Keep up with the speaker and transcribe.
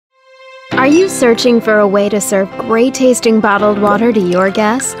Are you searching for a way to serve great-tasting bottled water to your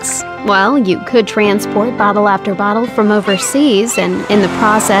guests? Well, you could transport bottle after bottle from overseas and, in the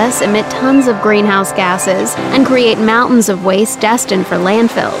process, emit tons of greenhouse gases and create mountains of waste destined for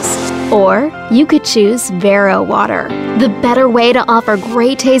landfills. Or you could choose Vero Water, the better way to offer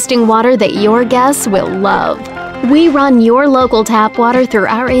great-tasting water that your guests will love. We run your local tap water through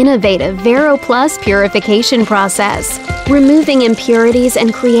our innovative Vero Plus purification process, removing impurities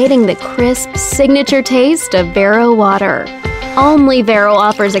and creating the crisp, signature taste of Vero Water. Only Vero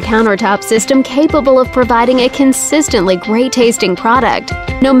offers a countertop system capable of providing a consistently great-tasting product,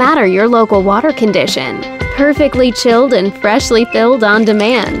 no matter your local water condition. Perfectly chilled and freshly filled on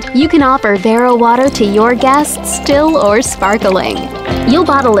demand, you can offer Vero Water to your guests still or sparkling. You'll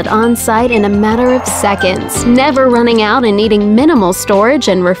bottle it on-site in a matter of seconds, never running out and needing minimal storage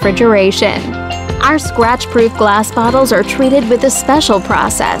and refrigeration. Our scratch-proof glass bottles are treated with a special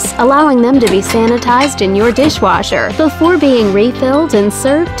process, allowing them to be sanitized in your dishwasher before being refilled and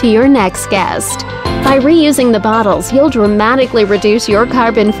served to your next guest. By reusing the bottles, you'll dramatically reduce your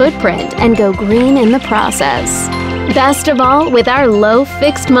carbon footprint and go green in the process. Best of all, with our low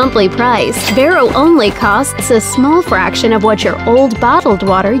fixed monthly price, Vero only costs a small fraction of what your old bottled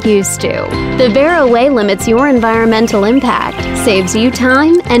water used to. The Vero way limits your environmental impact, saves you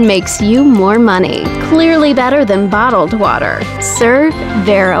time, and makes you more money. Clearly better than bottled water. Serve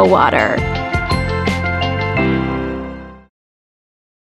Vero Water.